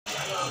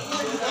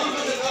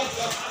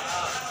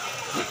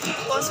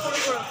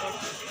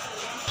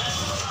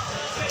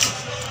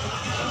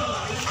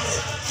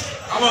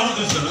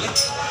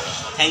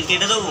Thank you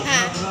দেবো।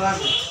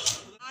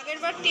 আগের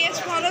বার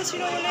test ভালো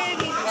ছিল বলে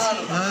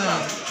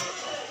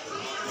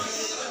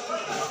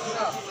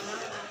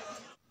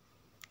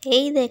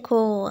এই দেখো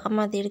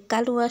আমাদের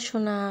কালুয়া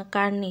সোনা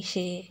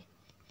কার্নিশে।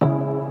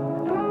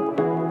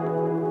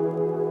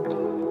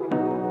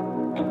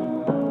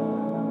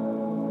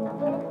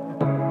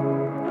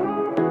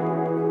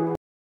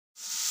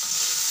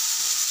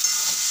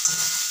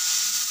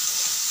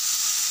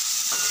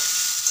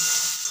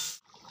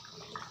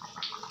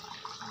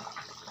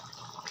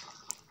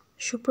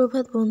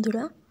 সুপ্রভাত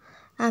বন্ধুরা,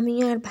 আমি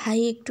আর ভাই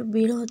একটু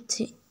বের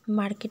হচ্ছি,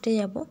 মার্কেটে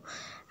যাব।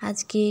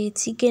 আজকে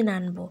চিকেন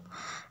আনবো।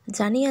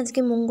 জানি আজকে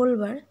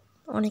মঙ্গলবার,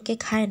 অনেকে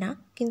খায় না,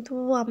 কিন্তু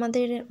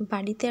আমাদের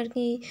বাড়িতে আর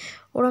কি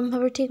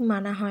ওরমভাবে ঠিক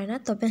মানা হয় না।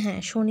 তবে হ্যাঁ,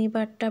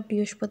 শনিবারটা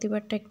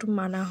বৃহস্পতিবারটা একটু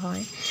মানা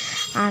হয়।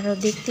 আর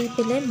দেখতেই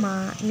পেলে মা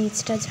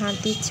নিচটা ঝাড়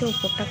দিচ্ছে,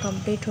 উপরটা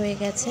কমপ্লিট হয়ে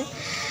গেছে।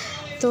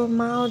 তো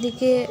মা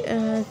ওদিকে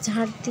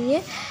ঝাড় দিয়ে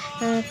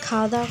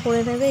খাওয়া দাওয়া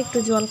করে নেবে, একটু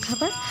জল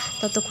খাবার,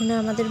 ততক্ষণে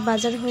আমাদের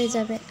বাজার হয়ে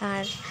যাবে।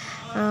 আর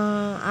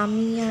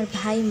আমি আর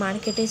ভাই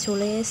মার্কেটে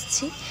চলে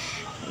এসেছি।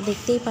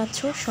 দেখতেই পাচ্ছ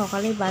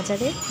সকালে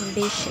বাজারে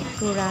বেশ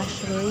একটু রাশ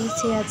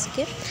রয়েছে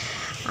আজকে।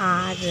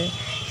 আর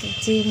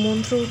যে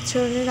মন্ত্র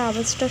উচ্চারণের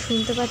আওয়াজটা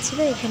শুনতে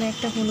পাচ্ছিলে, এখানে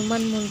একটা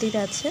হনুমান মন্দির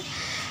আছে।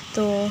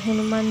 তো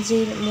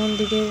হনুমানজির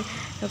মন্দিরের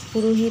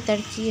পুরোহিত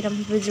আর কি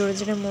এরকমভাবে জোরে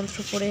জোরে মন্ত্র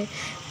পড়ে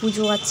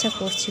পুজো আচ্ছা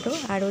করছিল।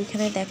 আর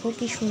ওইখানে দেখো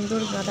কি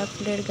সুন্দর গাঁদা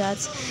ফুলের গাছ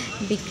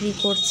বিক্রি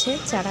করছে,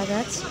 চারা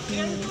গাছ।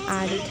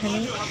 আর এখানে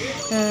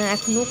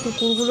এখনও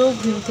কুকুরগুলোও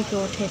ঘুম থেকে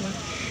ওঠেনি,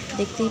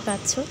 দেখতেই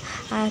পাচ্ছ।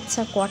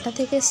 আচ্ছা, কটা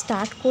থেকে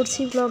স্টার্ট করছি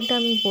ব্লগটা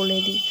আমি বলে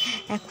দিই।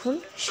 এখন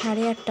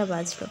 8:30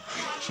 বাজলো।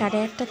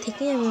 8:30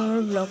 থেকেই আমি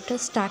আমার ব্লগটা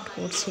স্টার্ট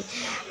করছি।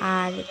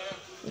 আর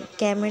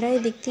ক্যামেরায়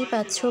দেখতেই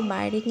পাচ্ছ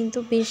বাইরে কিন্তু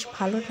বেশ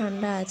ভালো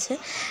ঠান্ডা আছে,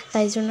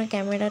 তাই জন্য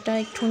ক্যামেরাটা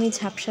একটুখানি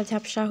ঝাপসা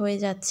ঝাপসা হয়ে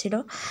যাচ্ছিল।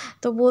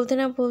 তো বলতে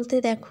না বলতে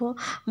দেখো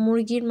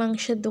মুরগির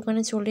মাংসের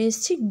দোকানে চলে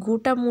এসেছি।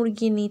 গোটা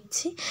মুরগি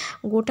নিচ্ছি।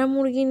 গোটা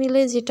মুরগি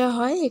নিলে যেটা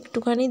হয়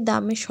একটুখানি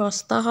দামে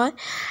সস্তা হয়,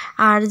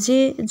 আর যে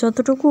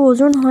যতটুকু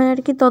ওজন হয় আর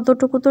কি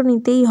ততটুকু তো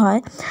নিতেই হয়।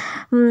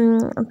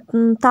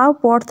 তাও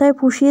পর্দায়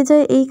পুষিয়ে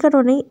যায়। এই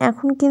কারণেই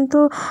এখন কিন্তু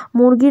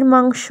মুরগির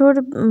মাংসর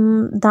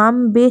দাম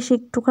বেশ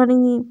একটুখানি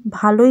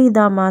ভালোই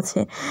দাম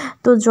আছে।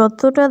 তো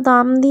যতটা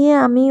দাম দিয়ে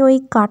আমি ওই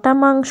কাটা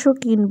মাংস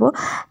কিনবো,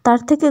 তার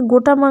থেকে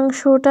গোটা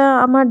মাংসটা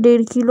আমার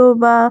 1.5 কিলো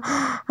বা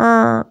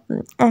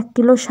 1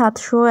 কিলো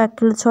 700, 1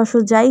 কিলো 600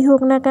 যাই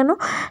হোক না কেন,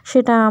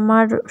 সেটা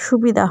আমার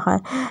সুবিধা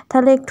হয়।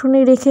 তাহলে একটুখানি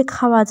রেখে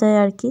খাওয়া যায়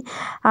আর কি।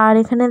 আর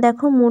এখানে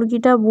দেখো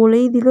মুরগিটা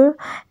বলেই দিল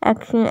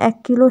 1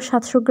 কিলো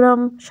 700 গ্রাম,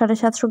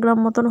 750 গ্রাম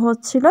মতন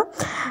হচ্ছিল।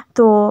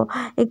 তো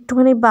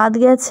একটুখানি বাদ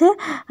গেছে,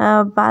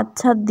 বাদ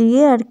ছাদ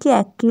দিয়ে আর কি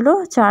 1 কিলো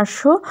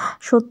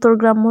 470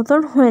 গ্রাম মতন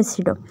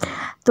হয়েছিল।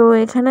 তো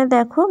এখানে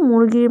দেখো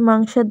মুরগির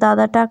মাংসের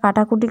দাদাটা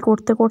কাটাকুটি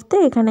করতে করতে,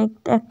 এখানে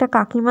একটা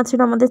কাকিমা ছিল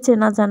আমাদের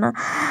চেনা জানা,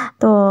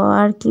 তো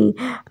আর কি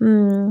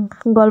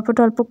গল্প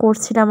টল্প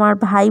করছিলাম। আর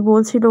ভাই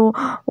বলছিল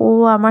ও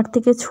আমার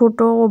থেকে ছোট,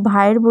 ও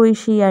ভাইয়ের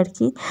বয়সী আর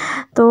কি।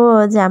 তো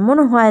যেমন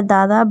হয়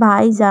দাদা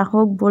ভাই যা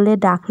হোক বলে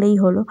ডাকলেই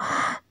হলো।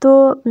 তো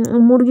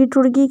মুরগি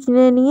টুরগি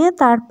কিনে নিয়ে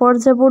তারপর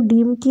যাব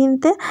ডিম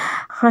কিনতে,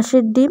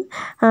 হাঁসের ডিম।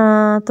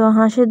 তো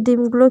হাঁসের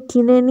ডিমগুলো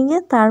কিনে নিয়ে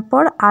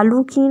তারপর আলু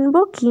কিনবো,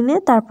 কিনে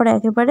তারপর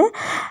একেবারে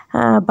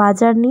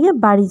বাজার নিয়ে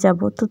বাড়ি যাব।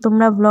 তো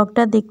তোমরা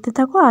ব্লগটা দেখতে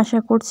থাকো, আশা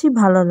করছি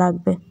ভালো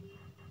লাগবে।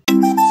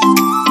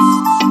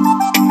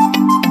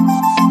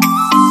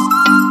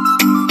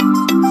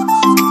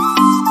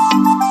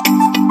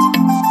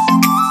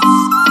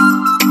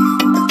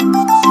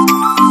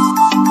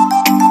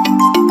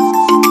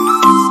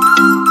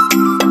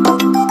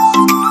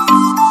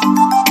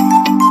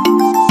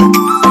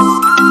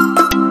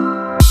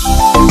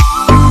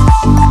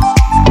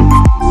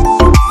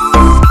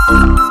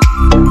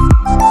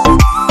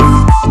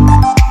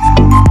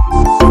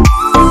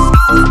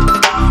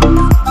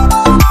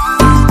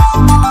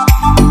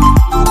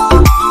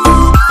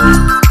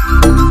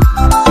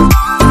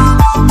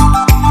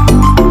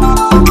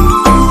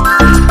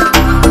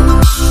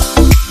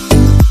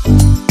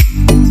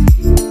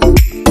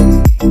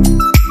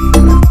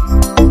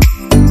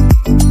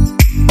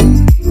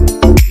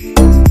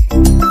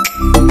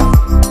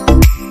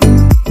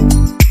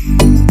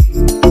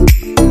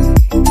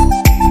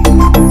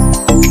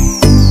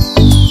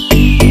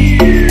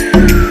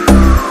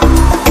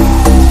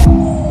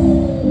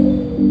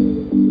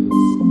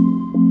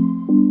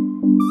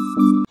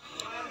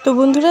 তো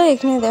বন্ধুরা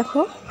এখানে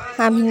দেখো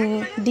আমি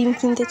ডিম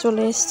কিনতে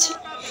চলে এসেছি।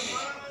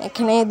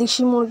 এখানে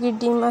দেশি মুরগির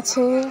ডিম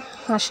আছে,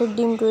 হাঁসের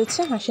ডিম রয়েছে।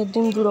 হাঁসের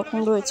ডিম 2 রকম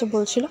রয়েছে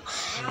বলছিল,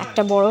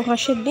 একটা বড়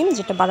হাঁসের ডিম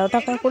যেটা 12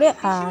 টাকা করে,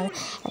 আর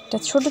একটা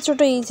ছোট ছোট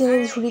এই যে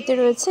ঝুড়িতে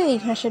রয়েছে এই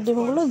হাঁসের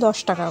ডিমগুলো 10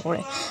 টাকা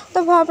করে। তো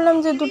ভাবলাম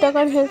যে 2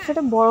 টাকার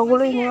হেরফেরে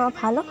বড়গুলোই নেওয়া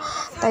ভালো,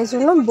 তাই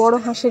জন্য বড়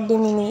হাঁসের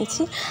ডিমই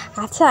নিয়েছি।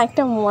 আচ্ছা,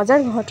 একটা মজার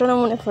ঘটনা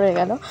মনে পড়ে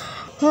গেল।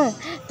 হ্যাঁ,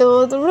 তো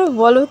তোমরা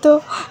বলো তো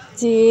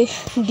যে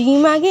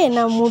ডিম আগে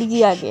না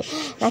মুরগি আগে,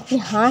 নাকি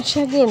হাঁস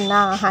আগে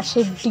না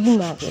হাঁসের ডিম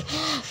আগে।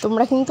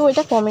 তোমরা কিন্তু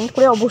এটা কমেন্ট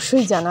করে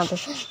অবশ্যই জানাবে।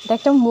 এটা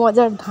একটা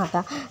মজার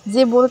ধাঁধা,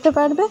 যে বলতে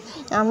পারবে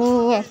আমি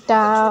একটা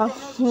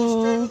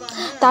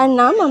তার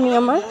নাম আমি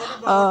আমার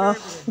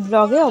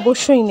ব্লগে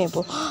অবশ্যই নেব।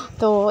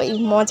 তো এই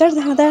মজার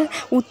ধাঁধার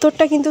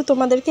উত্তরটা কিন্তু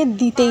তোমাদেরকে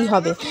দিতেই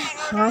হবে,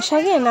 হাঁস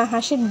আগে না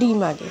হাঁসের ডিম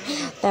আগে,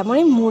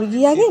 তেমনই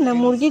মুরগি আগে না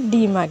মুরগির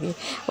ডিম আগে।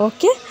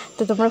 ওকে,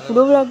 তো তোমরা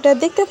পুরো ব্লগটা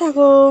দেখতে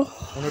থাকো।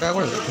 15 টাকা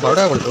করে 12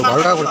 টাকা করে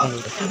 12 টাকা করে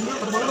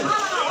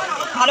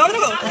ভালো হবে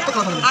তো?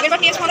 আগেরবার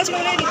টেস্ট ভালো ছিল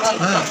বলে দিচ্ছি।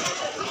 হ্যাঁ,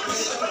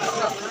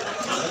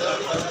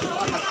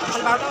 আর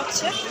 12টা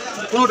হচ্ছে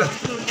 15টা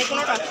এই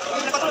 15টা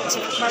এটা কত হচ্ছে?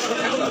 12টা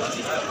 15টা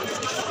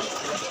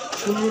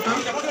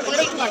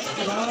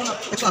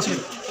 180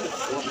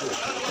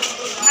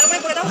 ভালো করে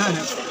করে দাও। হ্যাঁ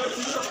হ্যাঁ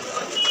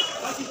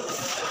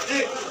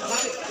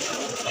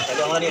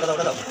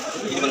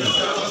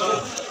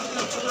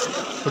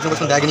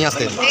প্রচুর ব্যাগ নিয়ে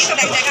আসতে এই তো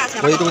দেখা আছে।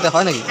 ওই টুকুতে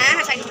হয় নাকি? হ্যাঁ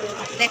হ্যাঁ সাইড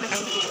দেখ না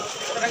কারণ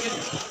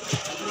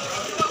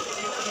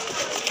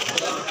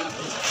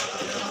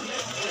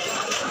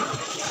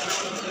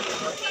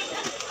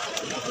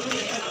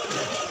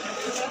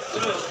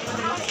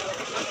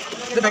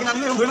ব্যাগ না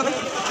নিয়ে ঘুরে না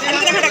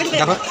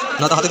দেখো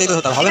না, তো হাতে দিতে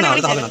হতো, হবে না,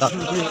 হবে না, দাও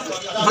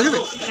ভালো হবে।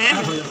 হ্যাঁ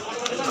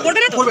করবে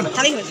না তো? করবে না,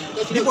 তাহলেই হয়েছে।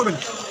 দিয়ে করবেন।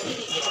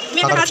 তুমি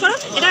একটা কাজ করো,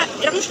 এটা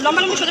এরকম লম্বা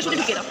লম্বা সোজা সোজা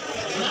ঢুকিয়ে দাও,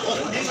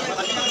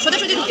 সোজা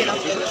সোজা ঢুকিয়ে দাও,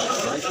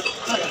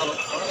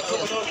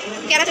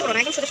 কেরাতে করো না,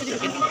 একদম সোজা সোজা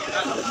ঢুকিয়ে দাও।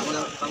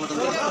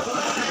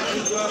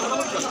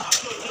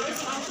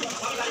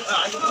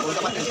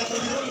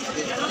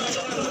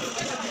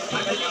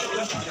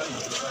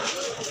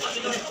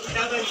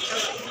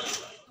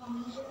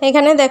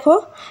 এখানে দেখো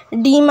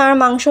ডিম আর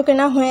মাংস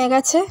কেনা হয়ে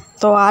গেছে।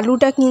 তো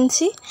আলুটা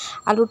কিনছি,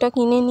 আলুটা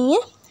কিনে নিয়ে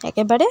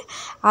একেবারে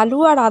আলু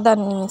আর আদা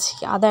নিয়েছি,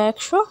 আদা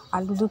 100,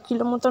 আলু 2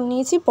 কিলো মতন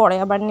নিয়েছি, পরে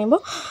আবার নেব।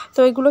 তো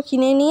এগুলো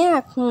কিনে নিয়ে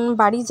এখন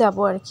বাড়ি যাব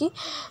আর কি।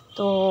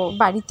 তো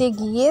বাড়িতে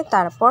গিয়ে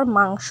তারপর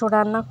মাংস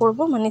রান্না করব,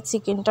 মানে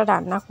চিকেনটা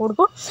রান্না করব।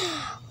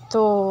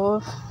 তো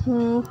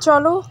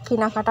চলো,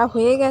 কেনাকাটা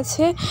হয়ে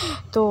গেছে,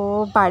 তো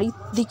বাড়ির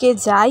দিকে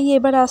যাই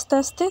এবার আস্তে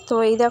আস্তে। তো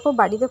এই দেখো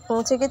বাড়িতে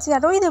পৌঁছে গেছি,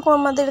 আর ওই দেখো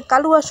আমাদের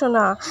কালুয়া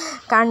সোনা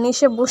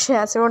কার্নিশে বসে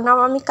আছে, ওর নাম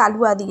আমি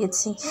কালুয়া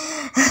দিয়েছি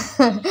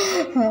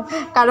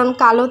কারণ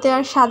কালোতে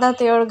আর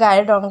সাদাতে ওর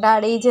গায়ের রঙটা।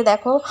 আর এই যে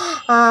দেখো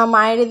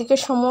মায়ের এদিকে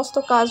সমস্ত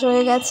কাজ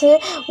হয়ে গেছে,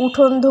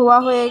 উঠোন ধোয়া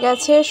হয়ে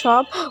গেছে,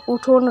 সব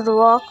উঠোন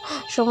রোয়াক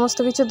সমস্ত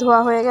কিছু ধোয়া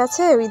হয়ে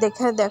গেছে। ওই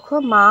দেখো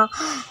মা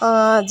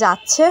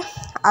যাচ্ছে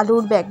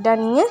আলুর ব্যাগটা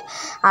নিয়ে,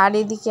 আর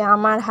এদিকে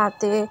আমার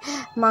হাতে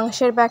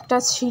মাংসের ব্যাগটা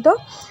ছিল,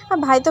 আর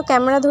ভাই তো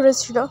ক্যামেরা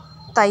ধরেছিল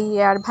তাই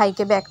আর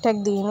ভাইকে ব্যাগ ট্যাগ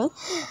দিইনি।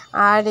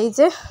 আর এই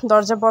যে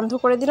দরজা বন্ধ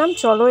করে দিলাম,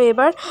 চলো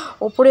এবার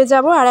ওপরে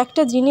যাব। আর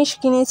একটা জিনিস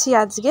কিনেছি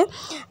আজকে,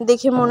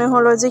 দেখে মনে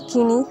হলো যে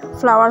কিনি,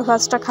 ফ্লাওয়ার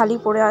ভাসটা খালি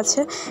পড়ে আছে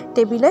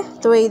টেবিলে।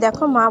 তো এই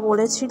দেখো মা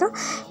বলেছিল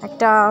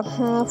একটা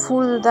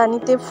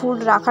ফুলদানিতে ফুল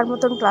রাখার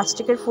মতন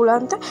প্লাস্টিকের ফুল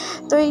আনতে,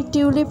 তো এই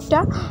টিউলিপটা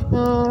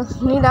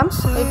নিলাম।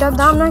 এটার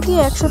দাম নাকি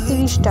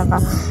 130 টাকা,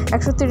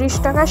 130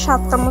 টাকায়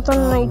 7টা মতন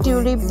এই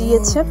টিউলিপ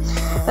দিয়েছে।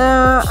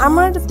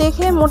 আমার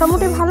দেখে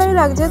মোটামুটি ভালোই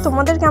লাগছে,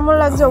 তোমাদের কেমন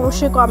লাগছে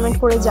অবশ্যই কমেন্ট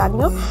করে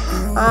জানিও।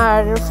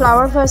 আর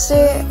ফ্লাওয়ার ভাসে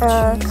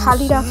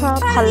খালি রাখা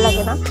ভাল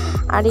লাগে না।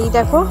 আর এই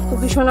দেখো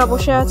কুকিসোনা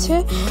বসে আছে।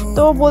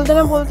 তো বলতে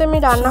না বলতে আমি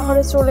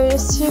রান্নাঘরে চলে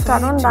এসেছি,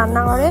 কারণ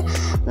রান্নাঘরে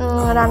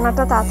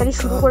রান্নাটা তাড়াতাড়ি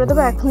শুরু করে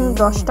দেবো, এখন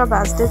 10টা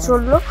বাজতে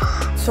চললো।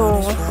 তো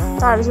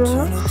তার জন্য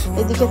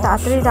এদিকে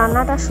তাড়াতাড়ি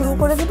রান্নাটা শুরু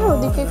করে দেবো,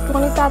 ওদিকে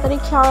একটুখানি তাড়াতাড়ি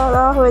খাওয়া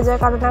দাওয়া হয়ে যায়,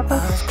 কারণ এখন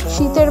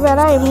শীতের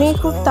বেলা এমনিই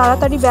খুব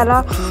তাড়াতাড়ি বেলা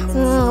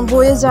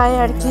বয়ে যায়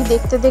আর কি,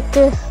 দেখতে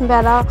দেখতে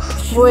বেলা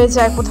বয়ে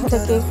যায়, কোথা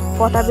থেকে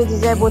কটা বেজে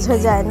যায় বোঝা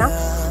যায় না।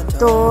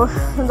 তো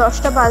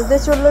 10টা বাজতে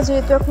চললো,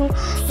 যেহেতু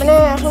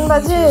এখন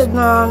বাজে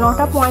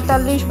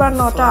 9:45 বা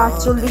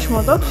 9:48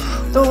 মতো।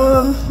 তো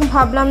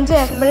ভাবলাম যে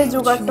একবারে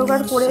জোগাড়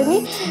টোগাড় করে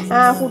নিই,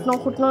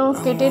 কুটনো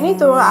কেটে নিই।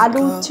 তো আলু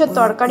উচ্ছের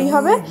তরকারি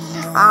হবে,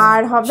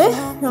 আর হবে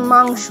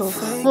মাংস,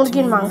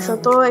 মুরগির মাংস।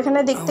 তো এখানে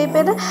দেখতেই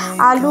পেলে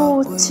আলু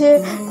উচ্ছে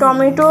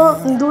টমেটো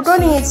দুটো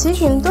নিয়েছি,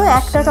 কিন্তু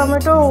একটা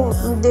টমেটো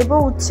দেবো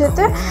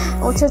উচ্ছেতে,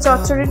 উচ্ছে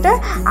চচ্চড়িটা,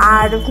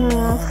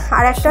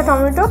 আর একটা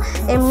টমেটো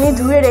এমনি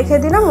ধুয়ে রেখে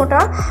দিলাম,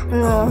 ওটা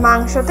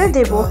মাংসতে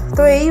দেব।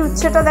 তো এই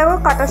উচ্ছেটা দেখো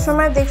কাটার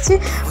সময় দেখছি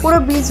পুরো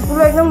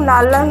বীজগুলো একদম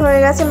লাল লাল হয়ে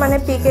গেছে, মানে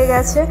পেকে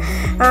গেছে।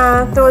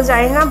 তো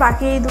জানি না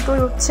বাকি এই দুটো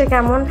উচ্ছে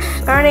কেমন,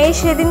 কারণ এই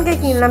সেদিনকে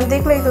কিনলাম,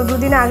 দেখলেই তো 2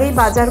 দিন আগেই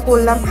বাজার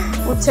করলাম।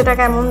 উচ্ছেটা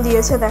কেমন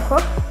দিয়েছে দেখো,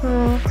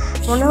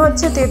 মনে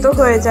হচ্ছে তেতো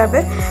হয়ে যাবে।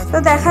 তো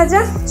দেখা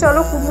যাক,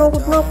 চলো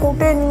কুটনো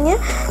কুটে নিয়ে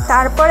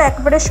তারপর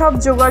একবারে সব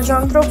জোগাড়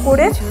যন্ত্র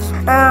করে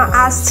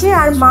আসছি।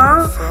 আর মা,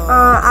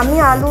 আমি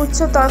আলু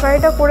উচ্ছের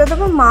তরকারিটা করে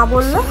দেবো। মা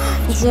বলল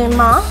যে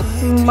মা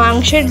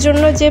মাংসের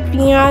জন্য যে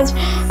পেঁয়াজ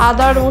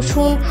আদা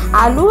রসুন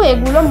আলু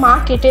এগুলো মা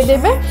কেটে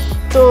দেবে,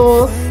 তো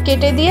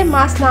কেটে দিয়ে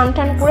মা স্নান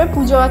টান করে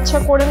পুজো আচ্ছা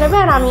করে নেবে,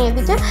 আর আমি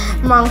এদিকে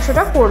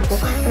মাংসটা করব,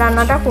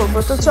 রান্নাটা করব।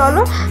 তো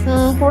চলো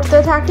করতে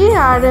থাকি।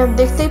 আর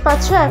দেখতেই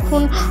পাচ্ছ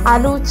এখন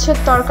আলু উচ্ছের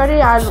তরকারি,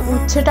 আলু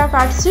উচ্ছেটা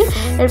কাটছি,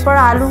 এরপর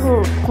আলু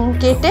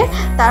কেটে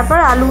তারপর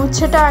আলু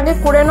উচ্ছেটা আগে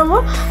করে নেবো,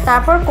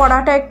 তারপর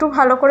কড়াটা একটু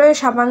ভালো করে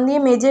সাবান দিয়ে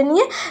মেজে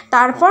নিয়ে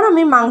তারপর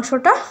আমি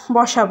মাংসটা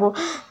বসাবো।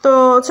 তো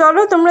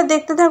চলো তোমরা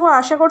দেখতে থাকো,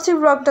 আশা করছি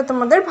ব্লগটা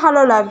তোমাদের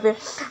ভালো লাগবে।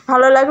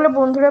 ভালো লাগলে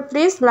বন্ধুরা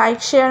please like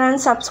share and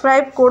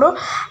subscribe করো।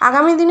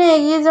 আগামী দিনে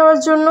এগিয়ে যাওয়ার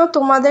জন্য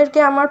তোমাদেরকে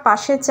আমার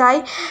পাশে চাই,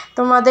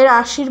 তোমাদের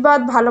আশীর্বাদ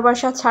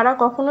ভালোবাসা ছাড়া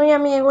কখনোই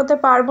আমি এগোতে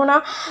পারবো না।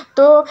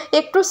 তো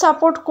একটু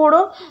সাপোর্ট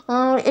করো,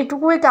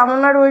 এটুকুই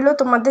কামনা রইল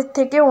তোমাদের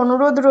থেকে,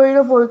 অনুরোধ রইল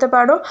বলতে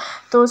পারো।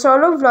 তো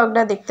চলো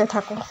ব্লগটা দেখতে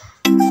থাকো।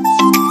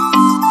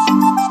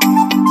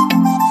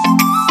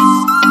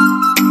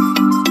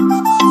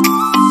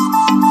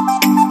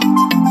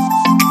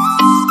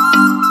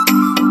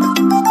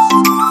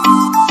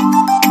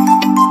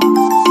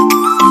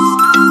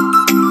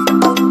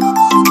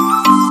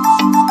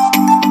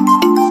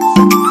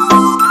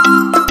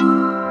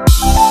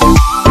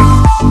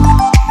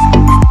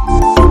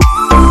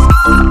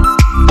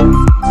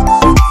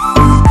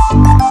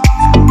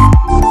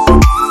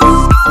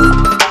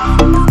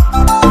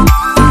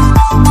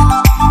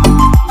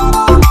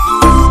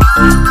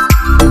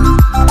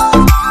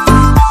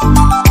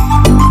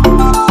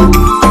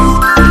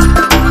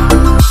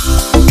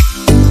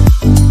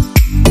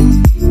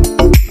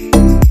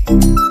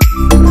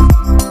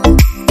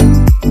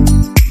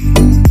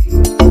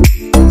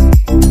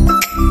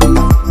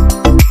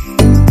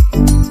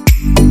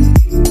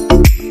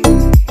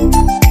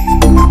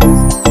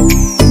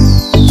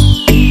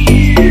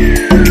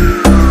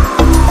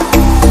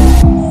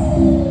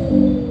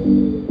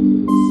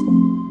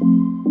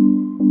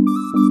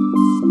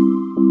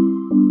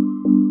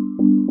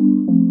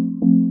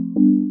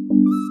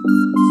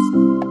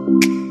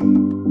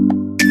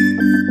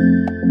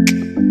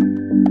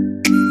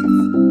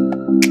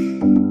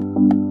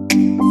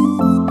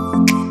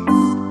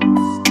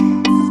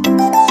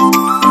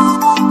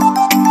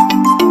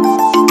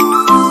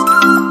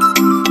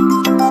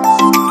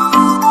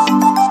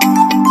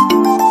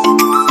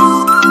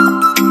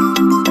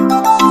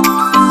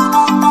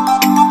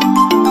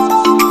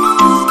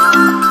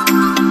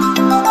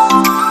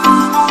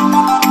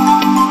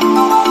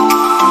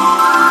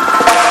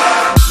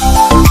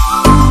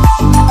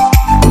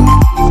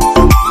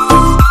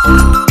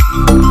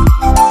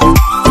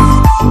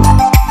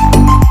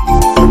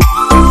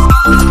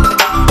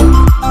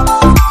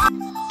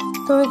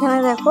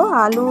 দেখো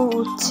আলু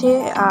উচ্ছে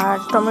আর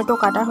টমেটো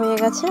কাটা হয়ে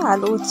গেছে,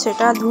 আলু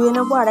উচ্ছেটা ধুয়ে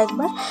নেবো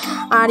আরেকবার।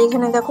 আর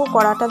এখানে দেখো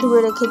কড়াটা ধুয়ে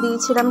রেখে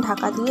দিয়েছিলাম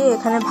ঢাকা দিয়ে,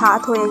 এখানে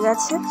ভাত হয়ে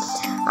গেছে।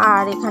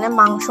 আর এখানে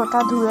মাংসটা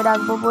ধুয়ে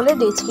রাখবো বলে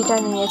ডেচকিটা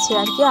নিয়েছি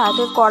আর কি।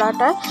 আগে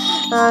কড়াটা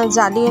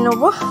জ্বালিয়ে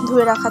নেবো,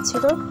 ধুয়ে রাখা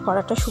ছিল,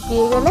 কড়াটা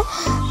শুকিয়ে গেলে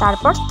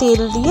তারপর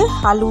তেল দিয়ে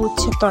আলু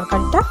উচ্ছের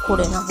তরকারিটা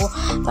করে নেবো।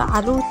 তো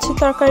আলু উচ্ছের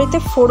তরকারিতে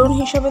ফোড়ন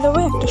হিসেবে দেবো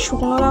একটা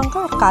শুকনো লঙ্কা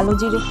আর কালো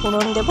জিরে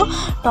ফোড়ন দেবো,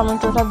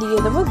 টমেটোটা দিয়ে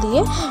দেবো,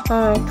 দিয়ে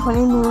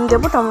একটুখানি নুন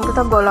দেবো,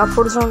 টমেটোটা গলা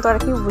পর্যন্ত আর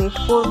কি ওয়েট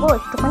করবো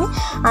একটুখানি।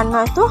 আর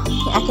নয়তো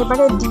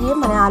একেবারে দিয়ে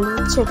মানে আলু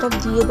উচ্ছেটা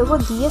দিয়ে দেবো,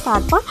 দিয়ে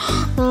তারপর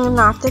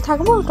নাড়তে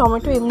থাকবো,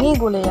 টমেটো এমনিই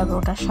গলে যাবে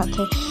ওটার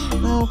সাথে।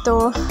 তো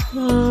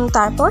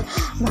তারপর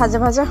ভাজা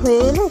ভাজা হয়ে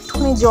এলে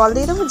একটুখানি জল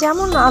দিয়ে দেবো,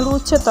 যেমন আলু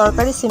উচ্ছের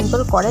তরকারি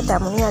সিম্পল করে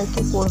তেমনই আর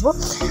কি করবো।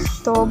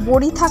 তো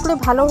বড়ি থাকলে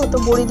ভালো হতো,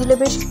 বড়ি দিলে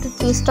বেশ একটু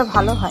টেস্টটা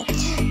ভালো হয়।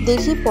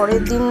 দেখি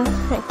পরের দিন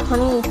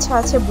একটুখানি ইচ্ছা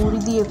আছে বড়ি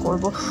দিয়ে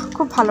করব,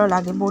 খুব ভালো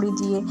লাগে বড়ি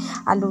দিয়ে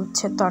আলু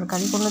উচ্ছের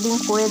তরকারি, কোনো দিন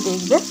করে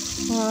দেখবে।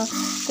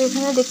 তো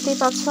এখানে দেখতেই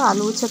পাচ্ছ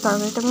আলু উচ্ছের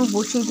তরকারিটা আমি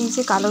বসিয়ে দিয়েছি,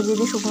 কালো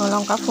জিরে শুকনো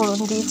লঙ্কা ফোড়ন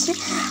দিয়েছি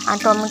আর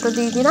টমেটো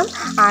দিয়ে দিলাম,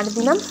 আর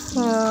দিলাম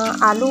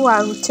আলু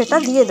আর উচ্ছেটা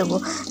দিয়ে দেবো,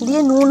 দিয়ে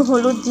নুন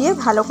হলুদ দিয়ে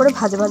ভালো করে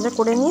ভাজা ভাজা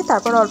করে নিয়ে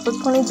তারপর অল্প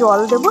একটুখানি জল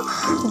দেবো,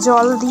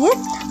 জল দিয়ে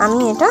আমি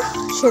এটা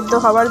সেদ্ধ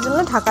হওয়ার জন্য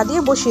ঢাকা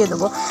দিয়ে বসিয়ে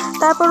দেবো।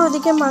 তারপর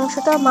ওদিকে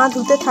মাংসটা মা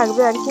ধুতে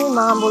থাকবে আর কি,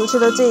 মা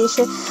বলছিল যে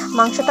এসে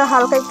মাংসটা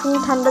হালকা একটুখানি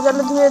ঠান্ডা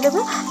জলে ধুয়ে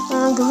দেবে,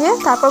 ধুয়ে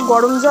তারপর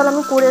গরম জল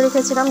আমি করে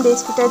রেখেছিলাম,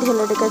 ডেচকিটায়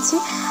ঢেলে রেখেছি।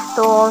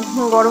 তো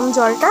গরম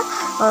জলটা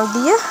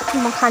দিয়ে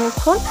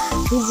খানিকক্ষণ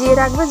ভিজিয়ে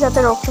রাখবে যাতে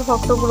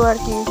রক্তফক্তগুলো আর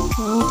কি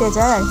মিটে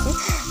যায় আর কি,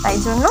 তাই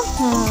জন্য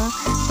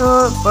তো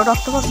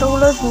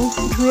রক্তফক্তগুলো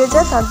ধুয়ে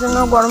যায় তার জন্য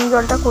গরম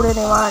জলটা করে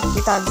নেওয়া আর কি,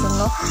 তার জন্য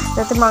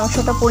যাতে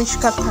মাংসটা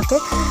পরিষ্কার থাকে।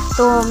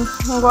 তো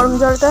গরম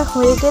জলটা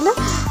হয়ে গেলে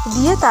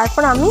দিয়ে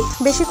তারপর আমি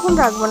বেশিক্ষণ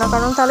রাখবো না,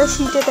 কারণ তাহলে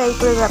শীতে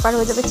টাইপের ব্যাপার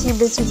হয়ে যাবে,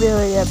 চিবড়ে চিবড়ে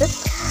হয়ে যাবে।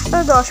 তো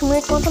 10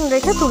 মিনিট মতন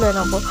রেখে তুলে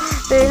নেবো।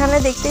 তো এখানে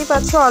দেখতেই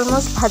পাচ্ছ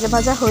অলমোস্ট ভাজা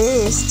ভাজা হয়ে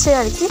এসছে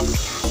আর কি।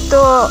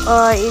 তো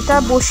এটা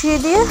বসিয়ে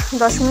দিয়ে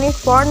 10 মিনিট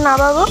পর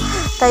নামাবো,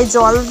 তাই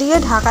জল দিয়ে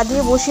ঢাকা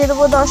দিয়ে বসিয়ে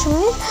দেবো 10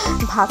 মিনিট।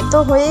 ভাত তো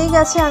হয়েই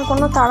গেছে, আর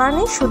কোনো তাড়া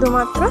নেই,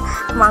 শুধুমাত্র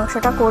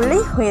মাংসটা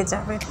করলেই হয়ে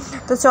যাবে।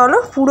 তো চলো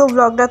পুরো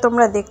ব্লগটা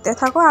তোমরা দেখতে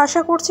থাকো,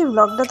 আশা করছি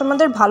ব্লগটা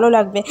তোমাদের ভালো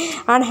লাগবে।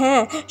 আর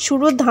হ্যাঁ,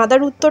 শুরুর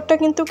ধাঁধার উত্তরটা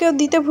কিন্তু কেউ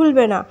দিতে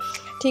ভুলবে না,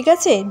 ঠিক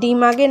আছে? ডিম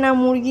আগে না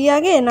মুরগি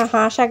আগে, না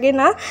হাঁস আগে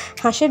না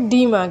হাঁসের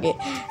ডিম আগে,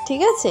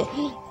 ঠিক আছে?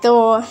 তো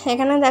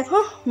এখানে দেখো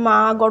মা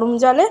গরম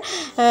জলে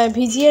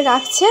ভিজিয়ে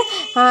রাখছে,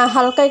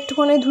 হালকা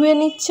একটুখানি ধুয়ে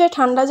নিচ্ছে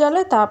ঠান্ডা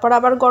জলে, তারপর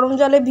আবার গরম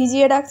জলে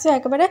ভিজিয়ে রাখছে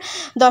একেবারে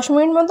 10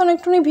 মিনিট মতন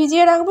একটুখানি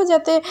ভিজিয়ে রাখবো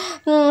যাতে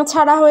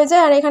ছাড়া হয়ে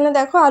যায়। আর এখানে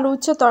দেখো আলু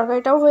উচ্ছে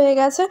তরকারিটাও হয়ে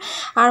গেছে,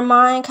 আর মা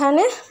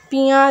এখানে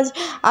পেঁয়াজ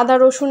আদা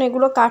রসুন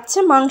এগুলো কাটছে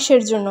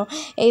মাংসের জন্য।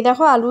 এই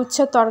দেখো আলু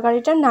উচ্ছের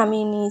তরকারিটা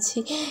নামিয়ে নিয়েছি,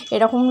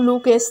 এরকম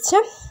লুক এসছে।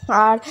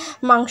 আর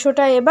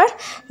মাংসটা এবার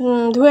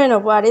ধুয়ে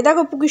নেবো। আর এই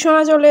দেখো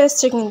পুকিসোনা চলে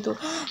এসছে কিন্তু।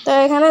 তো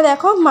এখানে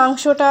দেখো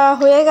মাংসটা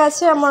হয়ে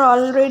গেছে আমার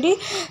অলরেডি।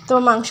 তো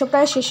মাংস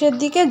প্রায় শেষের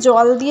দিকে,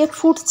 জল দিয়ে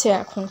ফুটছে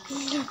এখন।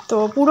 তো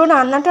পুরো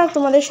রান্নাটা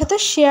তোমাদের সাথে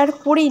শেয়ার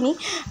করিনি,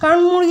 কারণ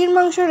মুরগির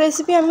মাংসের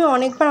রেসিপি আমি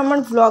অনেকবার আমার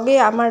ব্লগে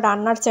আমার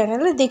রান্নার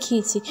চ্যানেলে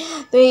দেখিয়েছি।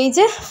 তো এই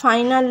যে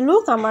ফাইনাল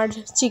লুক আমার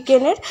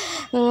চিকেনের,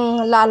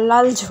 লাল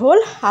লাল ঝোল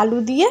আলু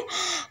দিয়ে।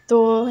 তো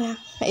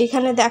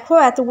এখানে দেখো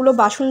এতগুলো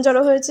বাসন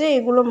জড়ো হয়েছে,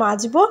 এগুলো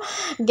মাজবো,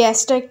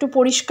 গ্যাসটা একটু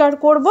পরিষ্কার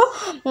করব।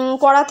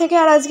 কড়া থেকে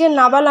আর আজকে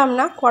নাবালাম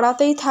না,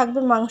 কড়াতেই থাকবে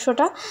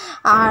মাংসটা।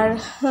 আর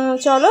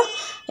চলো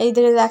এই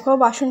দেখো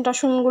বাসন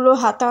টাসনগুলো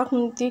হাতা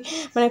খুন্তি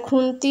মানে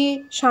খুন্তি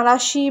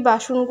সাঁড়াশি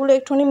বাসনগুলো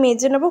একটুখানি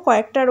মেজে নেবো,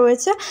 কয়েকটা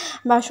রয়েছে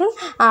বাসন।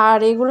 আর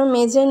এগুলো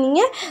মেজে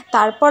নিয়ে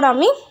তারপর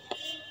আমি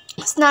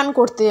স্নান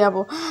করতে যাব।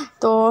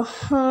 তো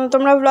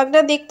তোমরা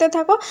ব্লগটা দেখতে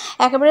থাকো,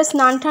 একেবারে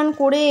স্নান টান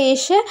করে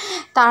এসে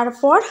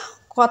তারপর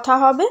কথা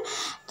হবে।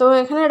 তো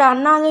এখানে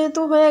রান্না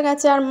যেহেতু হয়ে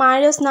গেছে, আর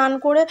মায়েরও স্নান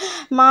করে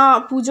মা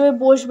পুজোয়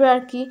বসবে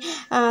আর কি,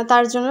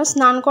 তার জন্য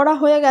স্নান করা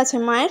হয়ে গেছে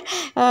মায়ের।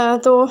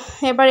 তো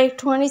এবার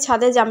একটুখানি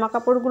ছাদে জামা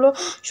কাপড়গুলো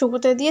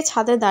শুকোতে দিয়ে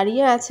ছাদে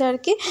দাঁড়িয়ে আছে আর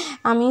কি।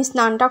 আমি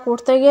স্নানটা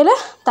করতে গেলে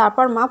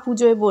তারপর মা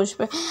পুজোয়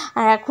বসবে।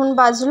 আর এখন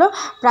বাজলো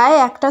প্রায়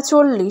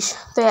 1:40।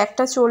 তো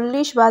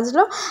 1:40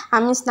 বাজলো,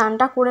 আমি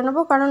স্নানটা করে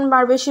নেবো, কারণ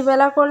বেশি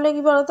বেলা করলে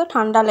কি বলতো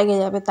ঠান্ডা লেগে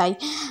যাবে তাই।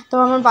 তো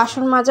আমার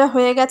বাসন মাজা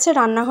হয়ে গেছে,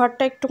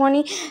 রান্নাঘরটা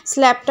একটুখানি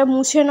স্ল্যাবটা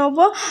মুছে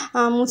নেবো,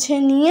 মুছে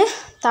নিয়ে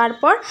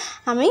তারপর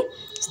আমি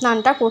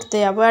স্নানটা করতে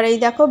যাবো। আর এই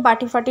দেখো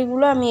বাটি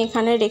ফাটিগুলো আমি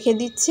এখানে রেখে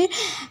দিচ্ছি।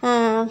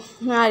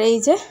 আর এই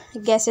যে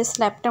গ্যাসের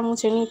স্ল্যাবটা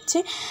মুছে নিচ্ছি।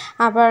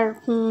 আবার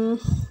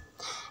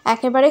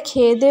একেবারে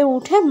খেয়ে দিয়ে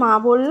উঠে মা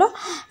বলল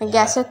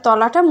গ্যাসের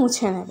তলাটা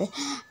মুছে নেবে।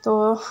 তো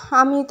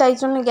আমি তাই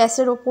জন্য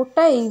গ্যাসের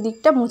ওপরটা এই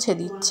দিকটা মুছে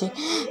দিচ্ছি।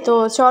 তো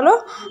চলো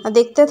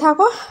দেখতে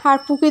থাকো। আর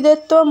পুকিদের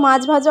তো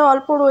মাছ ভাজা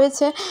অল্প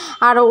রয়েছে,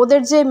 আর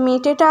ওদের যে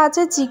মেটেটা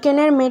আছে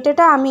চিকেনের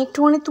মেটেটা আমি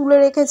একটুখানি তুলে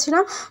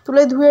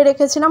ধুয়ে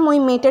রেখেছিলাম। ওই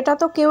মেটেটা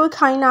তো কেউই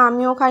খায় না,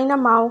 আমিও খাই না,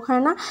 মাও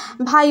খায় না,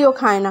 ভাইও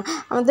খায় না।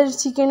 আমাদের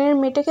চিকেনের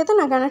মেটে খেতে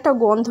না কেন একটা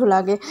গন্ধ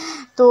লাগে।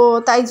 তো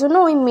তাই জন্য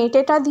ওই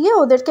মেটেটা দিয়ে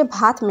ওদেরকে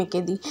ভাত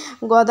মেখে দিই,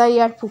 গদাই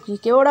আর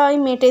পুকিকে, ওরা ওই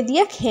মেটে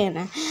দিয়ে খেয়ে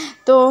নেয়।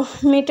 তো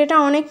মেটেটা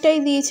অনেকটাই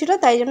দিয়েছিল,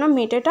 তাই জন্য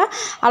মেটেটা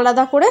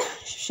আলাদা করে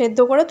সেদ্ধ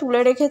করে তুলে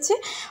রেখেছি,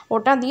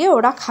 ওটা দিয়ে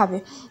ওরা খাবে।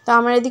 তো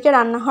আমার এদিকে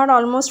রান্নাঘর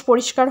অলমোস্ট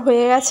পরিষ্কার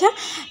হয়ে গেছে।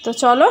 তো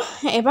চলো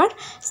এবার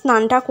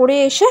স্নানটা করে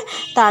এসে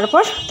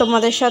তারপর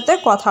তোমাদের সাথে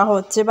কথা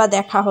হচ্ছে বা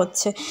দেখা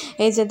হচ্ছে।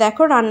 এই যে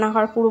দেখো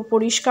রান্নাঘর পুরো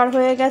পরিষ্কার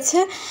হয়ে গেছে।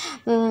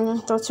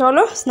 তো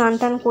চলো স্নান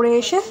টান করে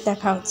এসে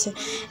দেখা হচ্ছে।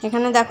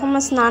 এখানে দেখো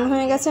আমার স্নান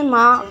হয়ে গেছে,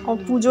 মা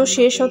পুজো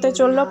শেষ হতে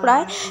চললো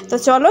প্রায়। তো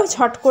চলো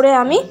ঝট করে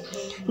আমি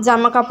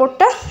জামা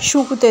কাপড়টা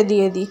শুকোতে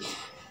দিয়ে দিই।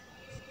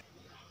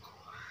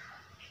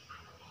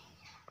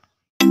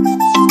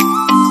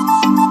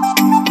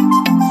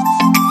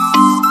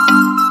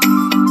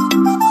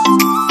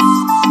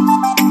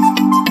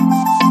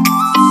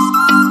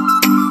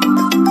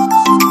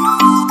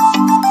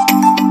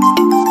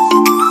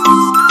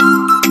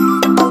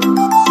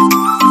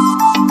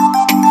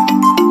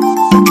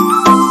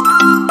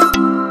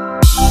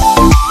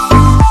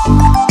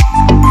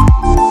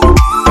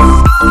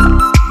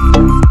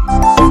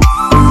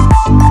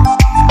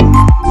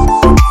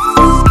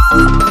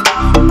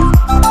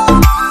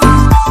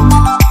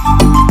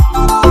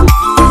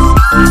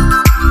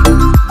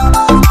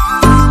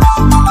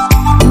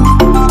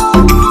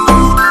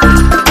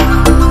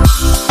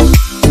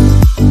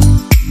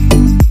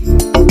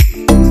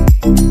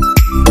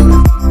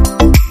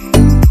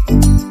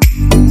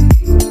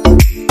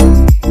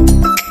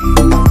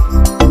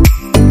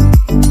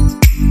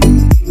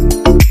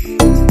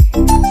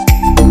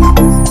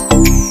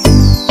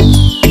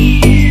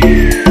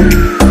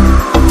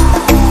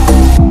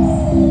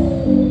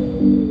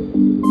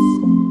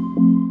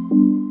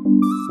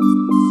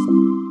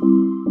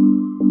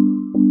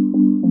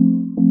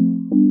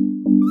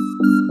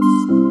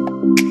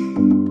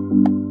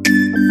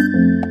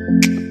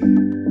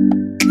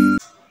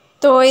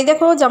 তো এই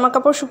দেখো জামা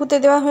কাপড় শুকোতে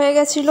দেওয়া হয়ে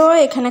গেছিলো,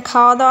 এখানে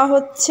খাওয়া দাওয়া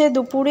হচ্ছে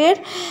দুপুরের।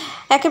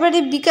 একেবারে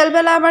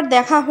বিকালবেলা আবার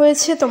দেখা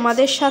হয়েছে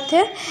তোমাদের সাথে,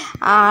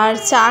 আর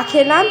চা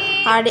খেলাম।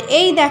 আর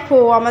এই দেখো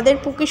আমাদের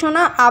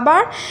পুকিসোনা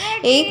আবার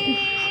এই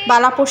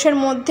বালাপোষের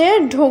মধ্যে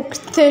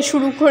ঢুকতে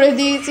শুরু করে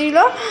দিয়েছিল।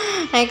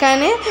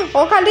 এখানে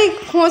ও খালি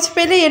খোঁজ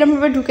পেলে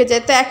এরমভাবে ঢুকে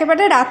যায়। তো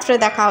একেবারে রাত্রে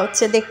দেখা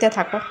হচ্ছে, দেখতে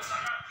থাকো।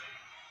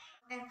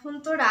 এখন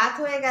তো রাত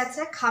হয়ে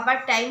গেছে, খাবার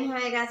টাইম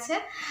হয়ে গেছে,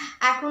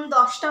 এখন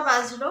 10টা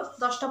বাজলো,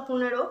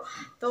 10:15।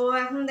 তো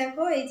এখন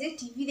দেখো এই যে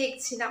টিভি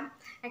দেখছিলাম,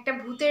 একটা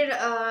ভূতের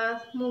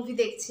মুভি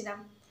দেখছিলাম।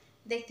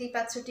 দেখতেই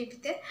পাচ্ছ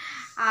টিভিতে।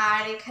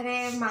 আর এখানে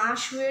মা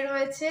শুয়ে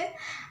রয়েছে,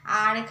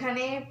 আর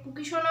এখানে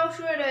পুকিসোনাও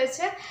শুয়ে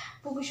রয়েছে।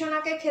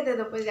 পুকিসোনাকে খেতে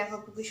দেবো, দেখো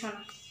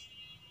পুকিসোনা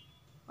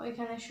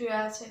ওইখানে শুয়ে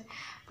আছে,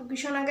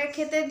 পুকিসোনাকে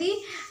খেতে দিই।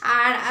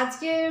 আর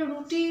আজকে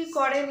রুটি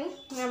করেনি,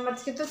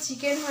 আজকে তো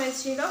চিকেন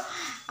হয়েছিল,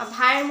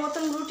 ভাইয়ের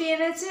মতন রুটি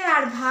এনেছে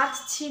আর ভাত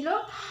ছিল।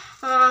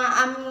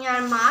 আমি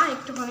আর মা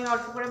একটুখানি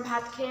অল্প করে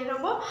ভাত খেয়ে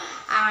নেবো,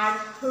 আর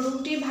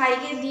রুটি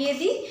ভাইকে দিয়ে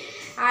দিই,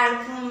 আর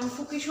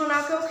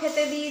পুকিসোনাকেও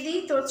খেতে দিয়ে দিই।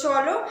 তো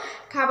চলো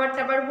খাবার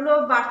টাবারগুলো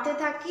বাড়তে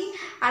থাকি।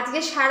 আজকে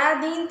সারা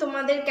দিন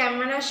তোমাদের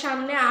ক্যামেরার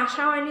সামনে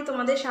আসা হয়নি,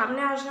 তোমাদের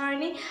সামনে আসা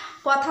হয়নি,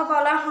 কথা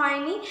বলা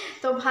হয়নি,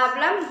 তো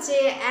ভাবলাম যে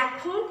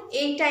এখন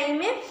এই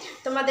টাইমে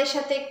তোমাদের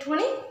সাথে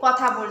একটুখানি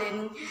কথা বলে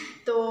নিই।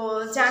 তো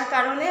যার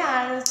কারণে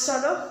আর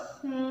চলো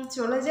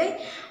চলে যাই।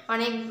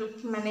 অনেক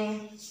মানে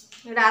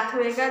রাত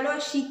হয়ে গেল,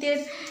 শীতের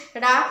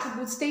রাত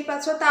বুঝতেই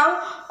পারছো, তাও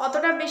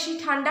অতটা বেশি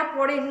ঠান্ডা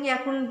পড়েনি,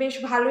 এখন বেশ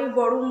ভালোই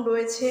গরম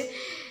রয়েছে।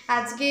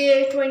 আজকে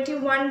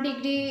 21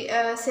 ডিগ্রি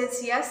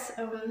সেলসিয়াস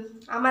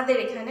আমাদের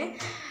এখানে,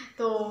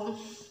 তো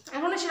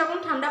এখনও সেরকম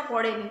ঠান্ডা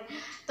পড়েনি।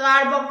 তো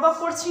আর বক বক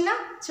করছি না,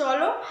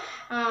 চলো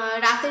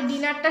রাতের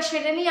ডিনারটা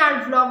সেরে নিই আর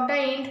ব্লগটা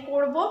এন্ড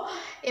করব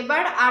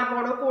এবার, আর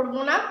বড় করব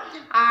না।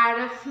 আর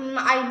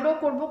আইব্রো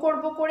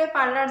করব করে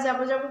পার্লার যাব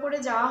করে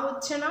যাওয়া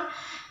হচ্ছে না।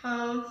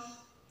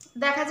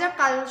 দেখা যাক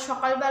কাল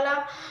সকালবেলা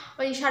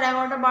ওই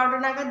 11:30 12টা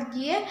নাগাদ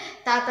গিয়ে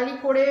তাড়াতাড়ি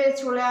করে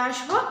চলে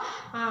আসবো।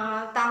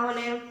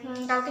 তাহলে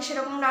কালকে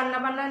সেরকম রান্না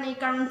বান্না নেই,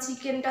 কারণ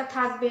চিকেনটা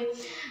থাকবে,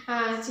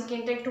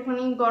 চিকেনটা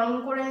একটুখানি গরম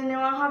করে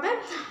নেওয়া হবে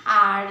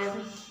আর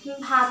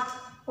ভাত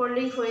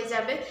করলেই হয়ে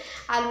যাবে।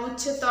 আলু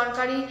উচ্ছের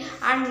তরকারি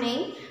আর নেই,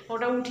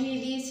 ওটা উঠিয়ে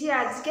দিয়েছি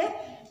আজকে।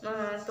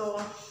 তো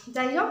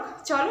যাই হোক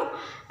চলো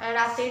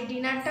রাতের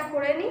ডিনারটা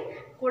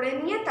করে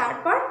নিয়ে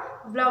তারপর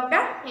ব্লগটা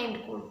এন্ড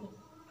করব।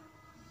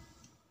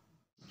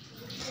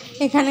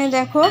 এখানে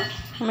দেখো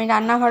আমি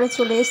রান্নাঘরে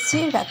চলে এসেছি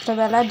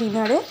রাত্রেবেলা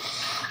ডিনারে।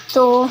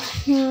 তো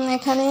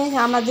এখানে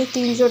আমাদের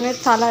 3 জনের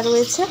থালা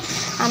রয়েছে,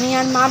 আমি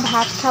আর মা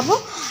ভাত খাবো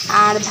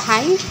আর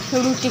ভাই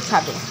রুটি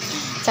খাবে,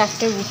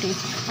 4টে রুটি।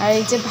 আর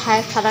এই যে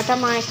ভাইয়ের থালাটা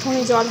মা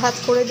এক্ষুনি জল হাত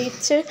করে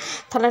দিচ্ছে,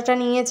 থালাটা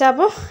নিয়ে যাব।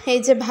 এই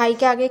যে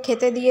ভাইকে আগে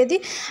খেতে দিয়ে দিই।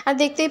 আর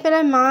দেখতেই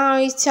পেলাম মা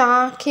ওই চা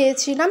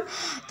খেয়েছিলাম,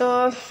 তো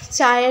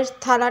চায়ের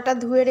থালাটা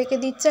ধুয়ে রেখে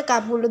দিচ্ছে,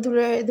 কাপগুলো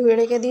ধুয়ে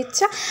রেখে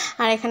দিচ্ছে।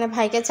 আর এখানে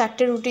ভাইকে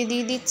 4টে রুটি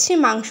দিয়ে দিচ্ছি,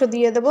 মাংস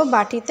দিয়ে দেবো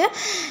বাটিতে,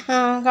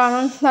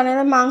 কারণ মানে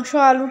মাংস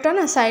আলুটা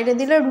না সাইডে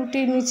দিলে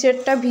রুটির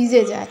নিচেরটা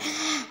ভিজে যায়।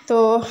 তো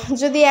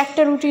যদি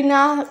একটা রুটি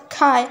না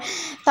খায়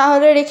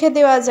তাহলে রেখে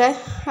দেওয়া যায়।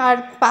 আর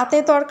পাতে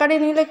তরকারি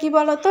নিলে কি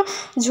বলো তো,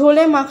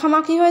 ঝোলে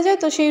মাখামাখি হয়ে যায়,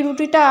 তো সেই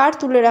রুটিটা আর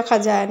তুলে রাখা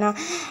যায় না।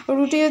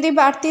 রুটি যদি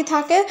বাড়তি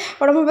থাকে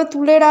ওরকমভাবে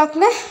তুলে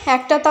রাখলে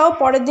একটা তাও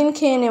পরের দিন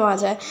খেয়ে নেওয়া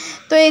যায়।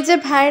 তো এই যে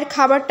ভাইয়ের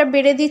খাবারটা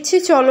বেড়ে দিচ্ছি,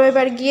 চলো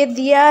এবার গিয়ে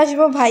দিয়ে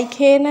আসবো, ভাই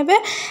খেয়ে নেবে।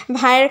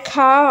 ভাইয়ের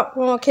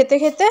খেতে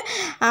খেতে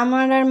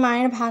আমার আর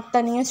মায়ের ভাতটা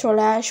নিয়ে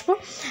চলে আসবো।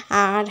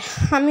 আর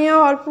আমিও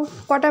অল্প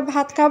কটা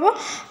ভাত খাবো,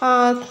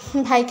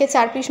 ভাইকে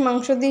 4 পিস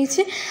মাংস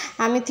দিয়েছি,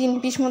 আমি 3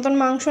 পিস মতন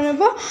মাংস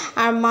নেব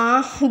আর মা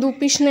 2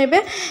 পিস নেবে।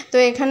 তো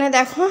এখানে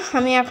দেখো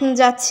আমি এখন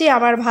যাচ্ছি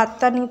আমার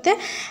ভাতটা নিতে,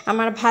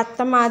 আমার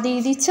ভাতটা মা দিয়ে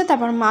দিচ্ছে,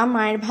 তারপর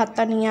মায়ের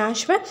ভাতটা নিয়ে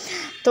আসবে।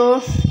 তো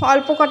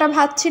অল্প কটা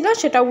ভাত ছিল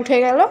সেটা উঠে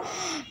গেল,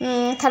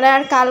 তাহলে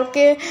আর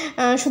কালকে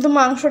শুধু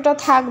মাংসটা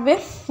থাকবে,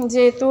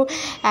 যেহেতু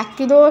 1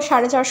 কিলো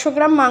 450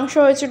 গ্রাম মাংস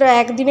হয়েছিল,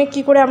 একদিনে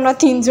কি করে আমরা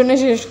 3 জনে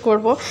শেষ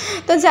করব।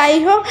 তো যাই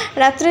হোক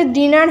রাত্রে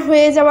ডিনার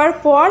হয়ে যাওয়ার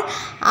পর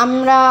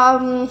আমরা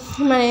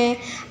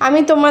আমি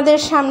তোমাদের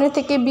সামনে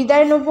থেকে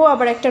বিদায় নেব,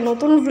 আবার একটা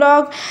নতুন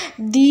ব্লগ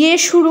দিয়ে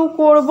শুরু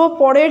করব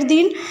পরের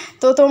দিন।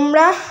 তো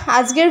তোমরা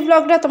আজকের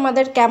ব্লগটা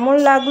তোমাদের কেমন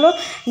লাগলো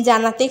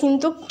জানাতে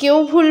কিন্তু কেউ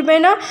ভুলবে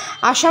না।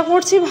 আশা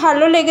করছি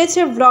ভালো লেগেছে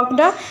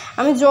ব্লগটা,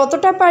 আমি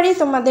যতটা পারি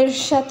তোমাদের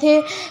সাথে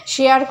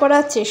শেয়ার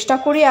করার চেষ্টা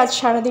করি। আজ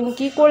সারাদিন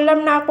কি করলাম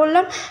না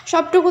করলাম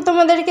সবটুকু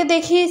তোমাদেরকে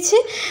দেখিয়েছি।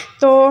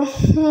 তো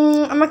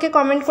আমাকে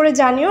কমেন্ট করে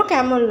জানিও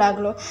কেমন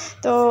লাগলো।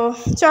 তো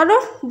চলো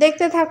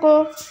দেখতে থাকো।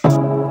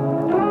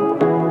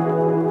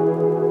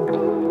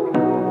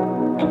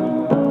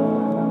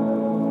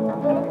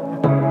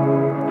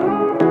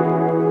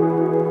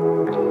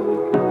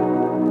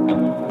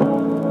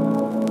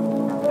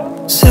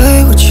 Say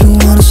what you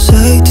wanna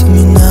say to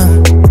me now.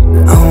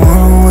 I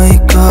wanna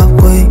wake up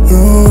with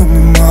you in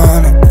the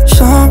morning.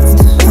 Show me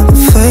there's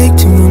nothing fake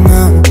to me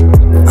now.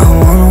 I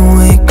wanna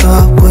wake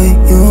up with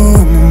you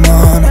in the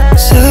morning.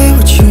 Say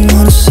what you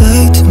wanna say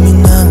to me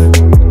now.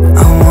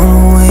 I wanna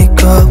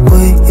wake up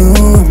with you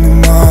in the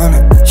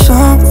morning.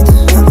 Show me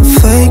there's nothing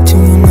fake to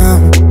me now.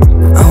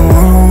 I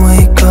wanna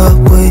wake up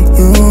with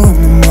you in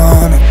the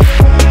morning.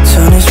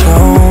 Turn this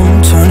room,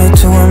 turn it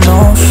to an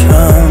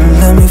ocean.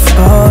 Let me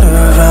float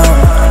around.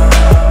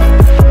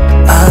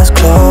 Eyes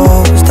closed.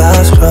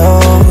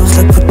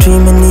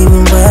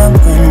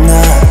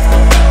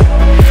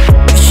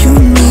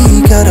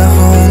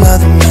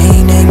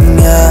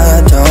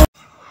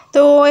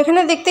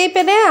 দেখতেই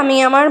পেলে আমি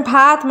আমার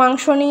ভাত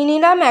মাংস নিয়ে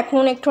নিলাম।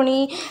 এখন একটুখানি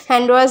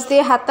হ্যান্ড ওয়াশ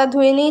দিয়ে হাতটা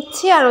ধুয়ে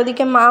নিচ্ছি, আর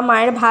ওদিকে মা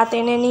মায়ের ভাত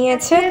এনে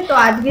নিয়েছে। তো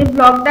আজকের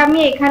ব্লগটা আমি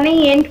এখানেই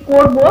এন্ড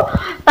করব।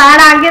 তার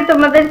আগে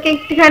তোমাদেরকে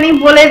একটুখানি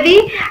বলে দিই,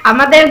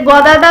 আমাদের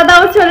গদা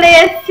দাদাও চলে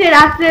এসছে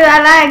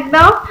রাত্রেবেলা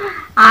একদম।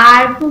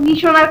 আর পুগি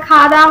সোনার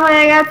খাওয়া দাওয়া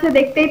হয়ে গেছে,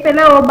 দেখতেই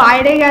পেলে ও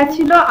বাইরে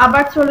গেছিল,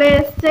 আবার চলে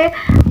এসছে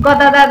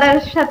গদা দাদার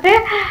সাথে।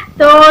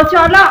 তো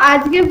চলো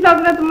আজকের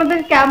ব্লগটা তোমাদের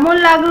কেমন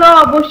লাগলো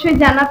অবশ্যই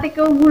জানাতে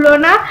কেউ ভুলো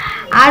না।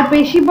 আর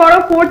বেশি বড়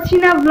করছি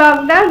না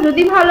ব্লগটা,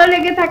 যদি ভালো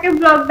লেগে থাকে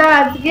ব্লগটা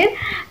আজকের,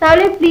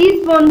 তাহলে প্লিজ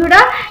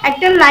বন্ধুরা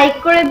একটা লাইক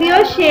করে দিও,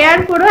 শেয়ার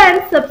করো,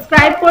 অ্যান্ড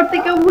সাবস্ক্রাইব করতে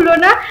কেউ ভুলো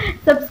না।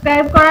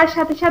 সাবস্ক্রাইব করার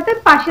সাথে সাথে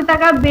পাশে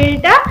থাকা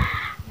বেলটা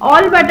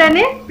অল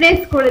বাটনে প্রেস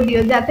করে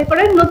দিও, যাতে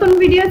করে নতুন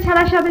ভিডিও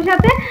ছাড়ার সাথে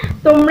সাথে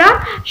তোমরা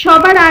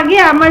সবার আগে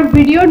আমার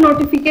ভিডিও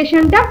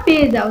নোটিফিকেশনটা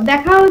পেয়ে যাও।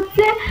 দেখা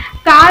হচ্ছে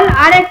কাল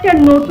আর একটা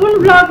নতুন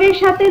ব্লগের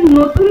সাথে,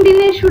 নতুন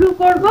দিনে শুরু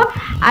করব।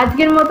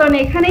 আজকের মতন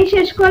এখানেই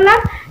শেষ করলাম।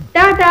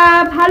 টাটা,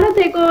 ভালো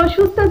থেকো,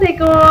 সুস্থ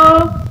থেকো।